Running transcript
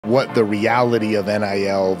what the reality of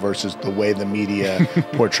NIL versus the way the media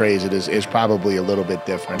portrays it is probably a little bit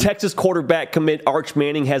different. Texas quarterback commit Arch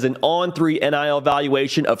Manning has an on-3 NIL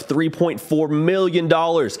valuation of $3.4 million.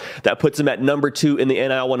 That puts him at number 2 in the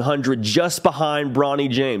NIL 100, just behind Bronny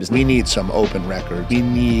James. We need some open records. We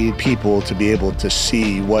need people to be able to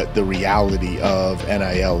see what the reality of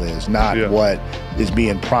NIL is, not what is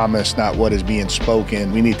being promised, not what is being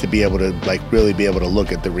spoken. We need to be able to really be able to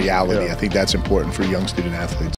look at the reality. I think that's important for young student athletes.